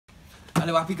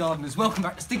Hello happy gardeners, welcome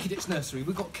back to Stinky Nursery.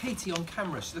 We've got Katie on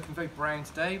camera, she's looking very brown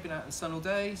today, been out in the sun all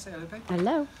day. Say hello, babe.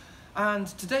 Hello. And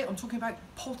today I'm talking about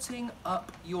potting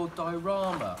up your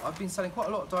dierama. I've been selling quite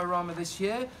a lot of dierama this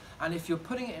year, and if you're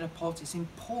putting it in a pot, it's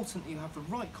important that you have the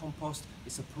right compost.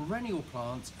 It's a perennial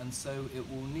plant, and so it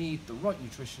will need the right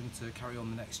nutrition to carry on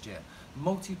the next year.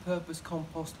 Multi-purpose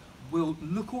compost will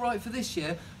look all right for this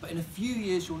year, but in a few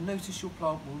years you'll notice your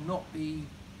plant will not be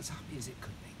as happy as it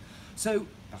could be. So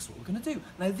that's what we're going to do.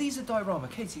 Now these are dierama.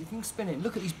 Katie, if you can spin in,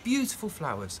 look at these beautiful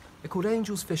flowers. They're called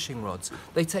angel's fishing rods.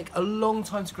 They take a long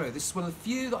time to grow. This is one of the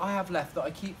few that I have left that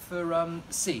I keep for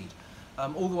seed.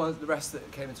 All the rest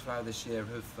that came into flower this year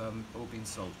have all been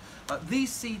sold.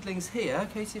 These seedlings here,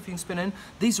 Katie, if you can spin in,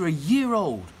 these are a year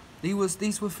old.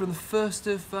 These were from the 1st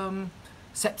of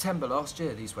September last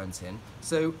year, these went in.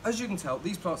 So as you can tell,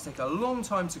 these plants take a long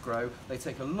time to grow, they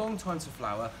take a long time to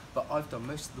flower, but I've done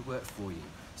most of the work for you.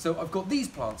 So I've got these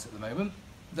plants at the moment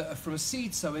that are from a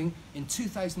seed sowing in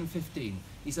 2015.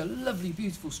 These are lovely,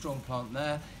 beautiful, strong plant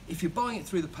there. If you're buying it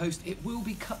through the post, it will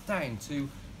be cut down to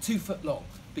 2 foot long,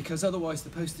 because otherwise the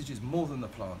postage is more than the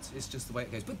plant. It's just the way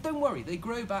it goes. But don't worry, they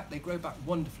grow back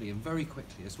wonderfully and very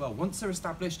quickly as well. Once they're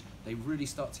established, they really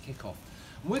start to kick off.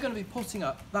 And we're going to be potting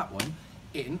up that one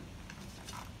in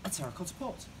a terracotta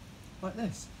pot, like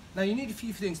this. Now you need a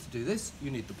few things to do this.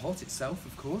 You need the pot itself,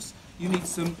 of course. You need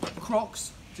some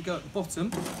crocks to go at the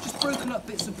bottom, just broken up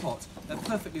bits of pot. They're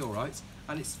perfectly all right,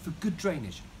 and it's for good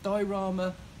drainage.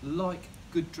 Dierama like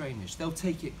good drainage. They'll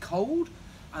take it cold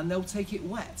and they'll take it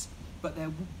wet, but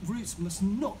their roots must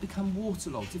not become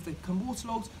waterlogged. If they become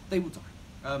waterlogged, they will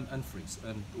die and freeze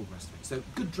and all the rest of it. So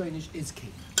good drainage is key.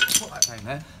 Put that down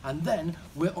there, and then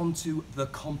we're onto the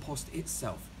compost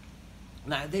itself.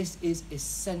 Now this is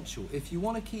essential. If you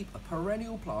want to keep a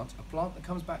perennial plant, a plant that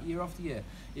comes back year after year,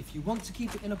 if you want to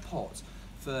keep it in a pot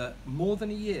for more than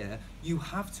a year, you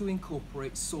have to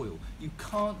incorporate soil. You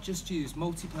can't just use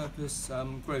multi-purpose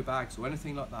grow bags or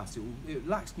anything like that. It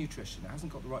lacks nutrition, it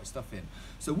hasn't got the right stuff in.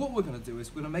 So what we're going to do is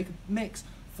we're going to make a mix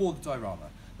for the dierama.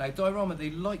 Now dierama,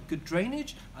 they like good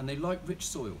drainage and they like rich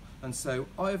soil. And so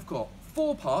I've got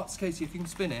 4 parts, Katie, if you can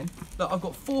spin in, look, I've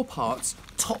got 4 parts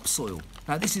topsoil.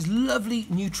 Now this is lovely,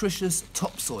 nutritious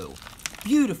topsoil.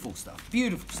 Beautiful stuff,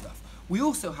 beautiful stuff. We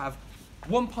also have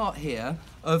 1 part here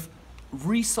of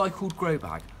recycled grow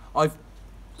bag. I've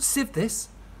sieved this,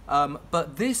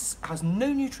 but this has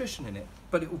no nutrition in it,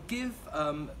 but it will give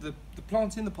the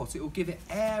plant in the pot, it will give it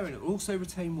air and it will also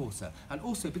retain water. And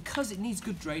also, because it needs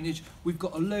good drainage, we've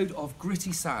got a load of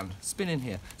gritty sand. Spin in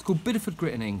here. It's called Bideford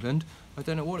grit in England. I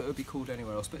don't know what it would be called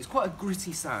anywhere else, but it's quite a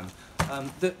gritty sand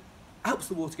that helps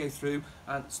the water go through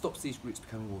and stops these roots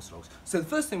becoming waterlogged. So the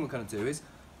first thing we're going to do is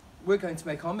we're going to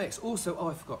make our mix. Also, oh,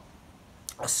 I forgot,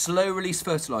 a slow release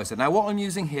fertiliser. Now what I'm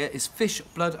using here is fish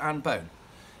blood and bone.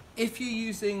 If you're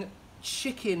using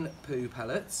chicken poo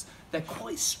pellets, they're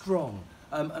quite strong,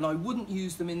 and I wouldn't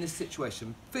use them in this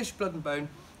situation. Fish blood and bone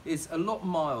is a lot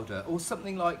milder, or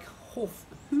something like hoof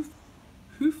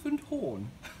and horn.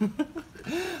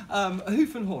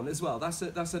 Hoof and horn as well.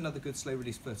 That's another good slow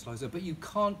release fertiliser, but you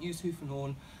can't use hoof and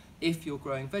horn if you're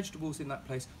growing vegetables in that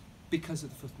place because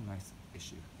of the foot and mouth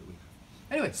issue that we have.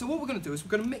 Anyway, so what we're going to do is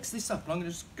we're going to mix this up, and I'm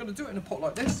just going to do it in a pot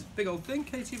like this, big old thing.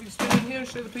 Katie, if you can spin in here and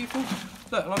show the people.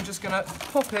 Look, and I'm just going to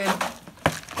pop in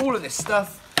all of this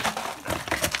stuff,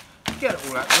 get it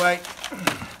all out of the way,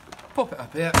 pop it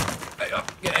up here, there you are,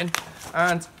 get in,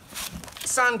 and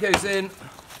sand goes in.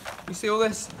 You see all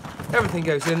this? Everything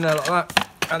goes in there like that,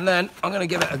 and then I'm going to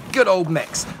give it a good old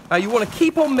mix. Now you want to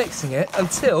keep on mixing it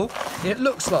until it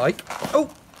looks like, oh,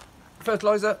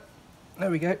 fertiliser,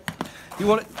 there we go. You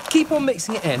want to keep on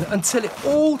mixing it in until it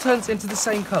all turns into the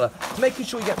same colour, making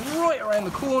sure you get right around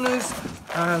the corners,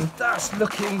 and that's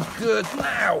looking good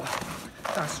now.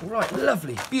 That's right,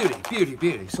 lovely, beauty, beauty,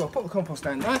 beauty. So I'll put the compost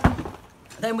down there,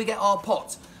 then we get our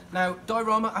pot. Now,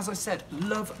 dierama, as I said,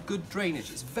 love good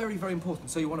drainage. It's very, very important.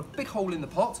 So you want a big hole in the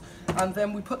pot, and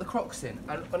then we put the crocks in.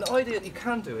 And an idea that you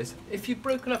can do is, if you've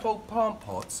broken up old plant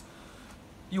pots,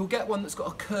 you'll get one that's got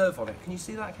a curve on it. Can you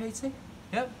see that, Katie?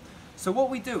 Yep. So what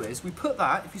we do is, we put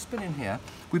that, if you spin in here,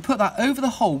 we put that over the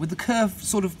hole with the curve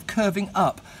sort of curving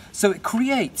up. So it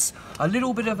creates a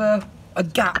little bit of a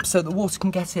gap so the water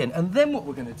can get in. And then what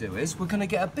we're going to do is, we're going to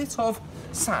get a bit of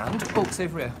sand. Oh, it's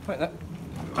over here. Point that.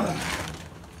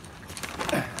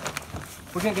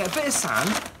 We're going to get a bit of sand,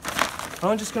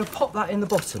 and I'm just going to pop that in the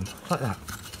bottom, like that.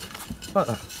 Like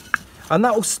that. And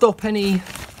that will stop any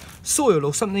soil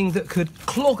or something that could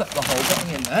clog up the hole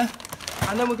getting in there.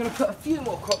 And then we're going to put a few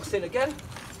more crocks in again,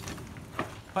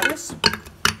 like this,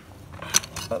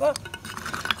 like that.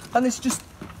 And this just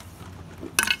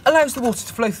allows the water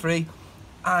to flow through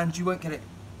and you won't get it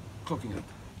clogging up.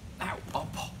 Now, our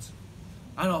pot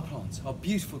and our plant, our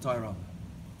beautiful diorama.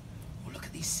 Oh, look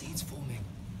at these seeds forming.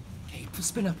 Okay,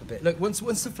 spin up a bit. Look, once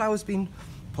the flower's been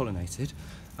pollinated,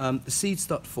 the seeds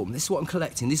start to form. This is what I'm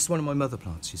collecting. This is one of my mother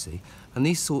plants, you see. And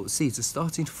these sort of seeds are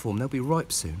starting to form. They'll be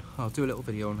ripe soon. I'll do a little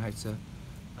video on how to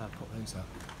pop those out.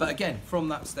 But again, from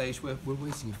that stage, we're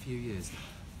waiting a few years.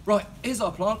 Right, here's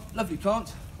our plant, lovely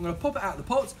plant. I'm going to pop it out of the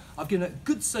pot. I've given it a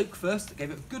good soak first,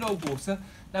 gave it a good old water.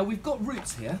 Now we've got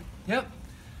roots here, yep.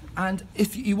 And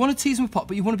if you want to tease them with pot,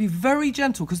 but you want to be very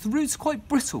gentle because the roots are quite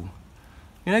brittle.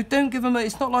 You know, don't give them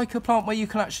it's not like a plant where you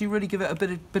can actually really give it a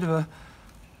bit of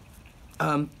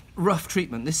a rough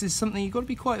treatment. This is something you've got to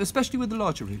be quite, especially with the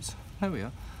larger roots. There we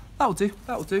are. That'll do,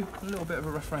 that'll do. A little bit of a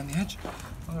rough around the edge.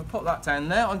 I'm going to pop that down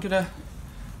there. I'm going to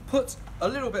put a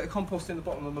little bit of compost in the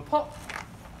bottom of my pot.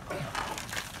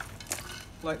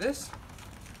 Like this.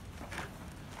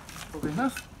 Probably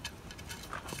enough.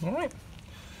 All right.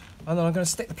 And then I'm going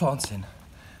to stick the plants in.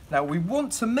 Now we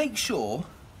want to make sure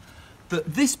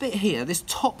that this bit here, this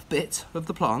top bit of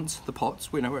the plant, the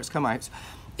pots, we know where it's come out,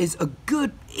 is a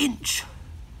good inch,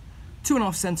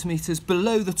 2.5 centimetres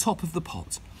below the top of the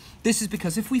pot. This is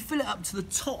because if we fill it up to the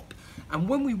top, and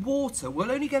when we water,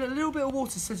 we'll only get a little bit of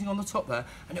water sitting on the top there,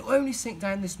 and it will only sink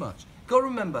down this much. Got to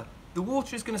remember, the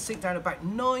water is going to sink down about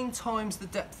 9 times the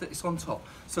depth that it's on top.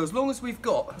 So as long as we've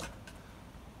got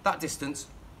that distance,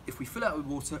 if we fill it up with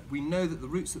water, we know that the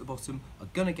roots at the bottom are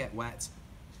going to get wet,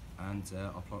 and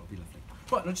our plant will be lovely.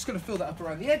 Right, I'm just going to fill that up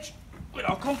around the edge with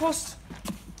our compost,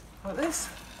 like this.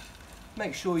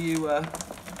 Make sure you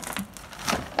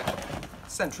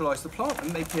centralise the plant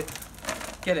and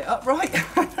get it upright.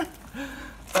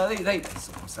 They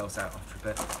sort themselves out after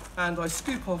a bit. And I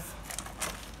scoop off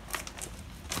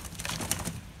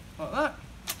like that.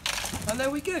 And there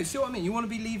we go. See what I mean? You want to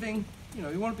be leaving,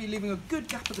 you want to be leaving a good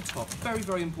gap at the top. Very,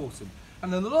 very important.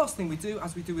 And then the last thing we do,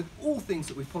 as we do with all things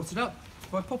that we've potted up,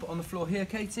 if I pop it on the floor here,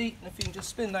 Katie, and if you can just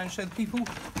spin down and show the people,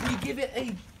 we give it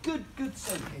a good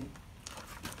soaking.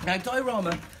 Now,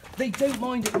 diorama, they don't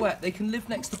mind it wet. They can live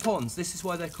next to ponds. This is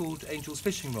why they're called Angel's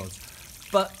fishing rods.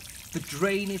 But the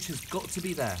drainage has got to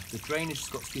be there. The drainage has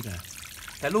got to be there.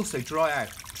 They'll also dry out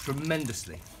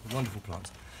tremendously. Wonderful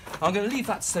plants. I'm going to leave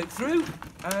that to soak through,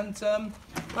 and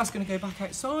that's going to go back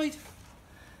outside.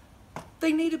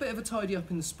 They need a bit of a tidy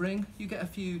up in the spring. You get a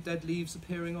few dead leaves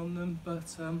appearing on them,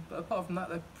 but apart from that,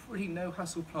 they're pretty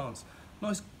no-hassle plants.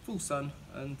 Nice full sun,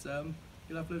 and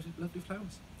you'll have lovely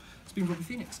flowers. It's been Robbie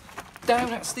Phoenix,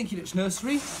 down at Stinky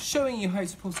Nursery, showing you how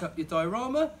to pot up your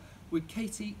diorama with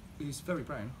Katie, who's very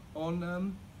brown,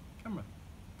 on camera.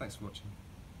 Thanks for watching.